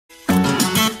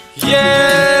Yeah.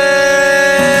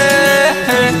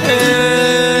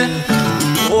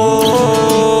 Oh.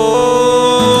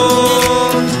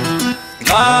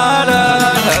 La la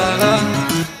la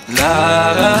la la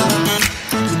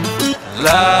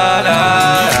la la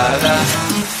la.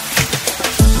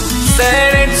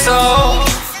 Said it so.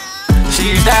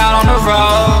 She's down on the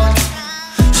road.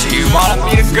 She wanted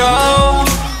me to go,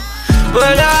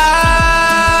 but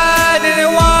I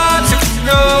didn't want to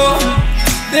go.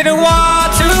 Didn't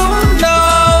want to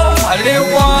know. I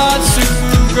didn't want to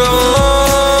go.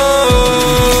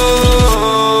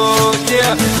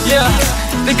 Yeah, yeah.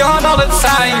 They gone all the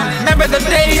time. Remember the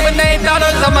days when they thought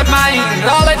it was on my mind.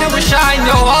 All I do is shine,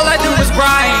 yo. All I do is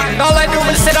grind. All I do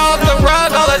is sit off the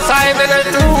rug all the time. And I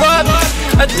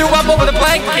threw up over the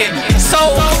blanket.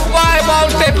 So why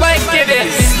won't they blanket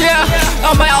it? Yeah,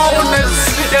 on my owners.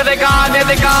 Yeah, they're gone all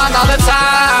the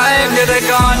time. Yeah, they're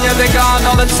gone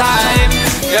all the time.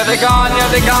 Yeah, they're gone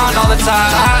all the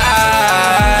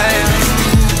time.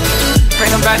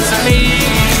 Bring them back to me.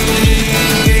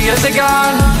 Yeah, they're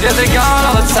gone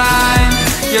all the time.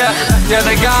 Yeah,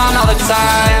 they're gone all the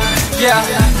time. Yeah,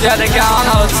 they're gone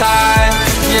all the time.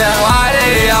 Yeah, why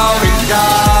they always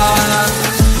gone?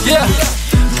 Yeah.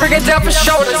 Bring it down for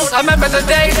shoulders. I remember the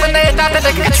days when they thought that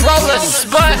they could control us,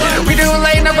 but we do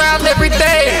laying around every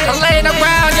day. I'm laying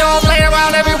around, yo, I'm laying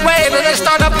around every way. Then I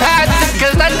start up passing,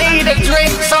 cause I need a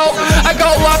drink. So I go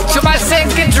up to my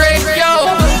sink and drink,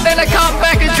 yo. Then I come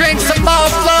back and drink some more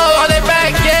flow. Are they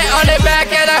back yet? Are they back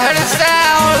yet? I heard a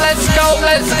sound. Let's go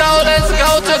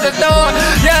to the door.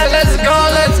 Yeah, let's go.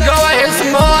 I hear some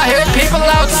more, I hear people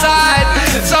outside.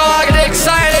 So I get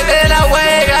excited and I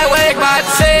wake my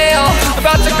tail.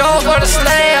 About to go for the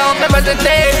snail. Remember the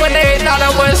day when they thought I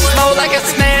was slow like a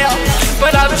snail.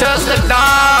 But I'm just a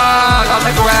dog. On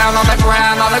the ground now. On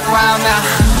the ground now.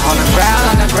 On the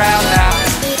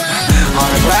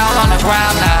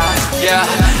ground now. Yeah.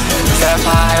 Tap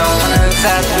my owners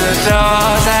at the door.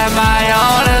 Tap my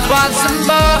owners want some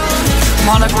more. I'm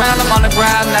on the ground now.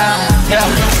 Yeah.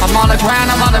 I'm on the ground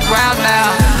now. I'm on the ground now.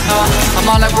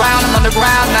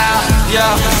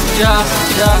 Yeah.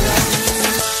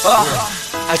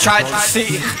 I tried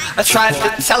to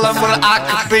tell them what I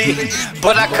could be,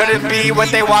 but I couldn't be what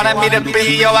they wanted me to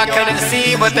be. Yo, I couldn't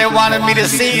see what they wanted me to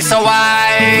see. So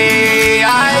I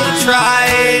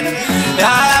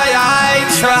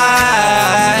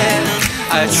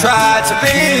tried to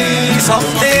be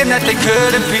something that they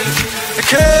couldn't be. They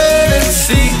couldn't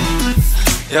see.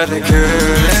 Yeah, they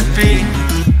couldn't be.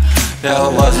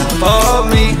 That wasn't for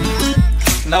me.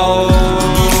 No.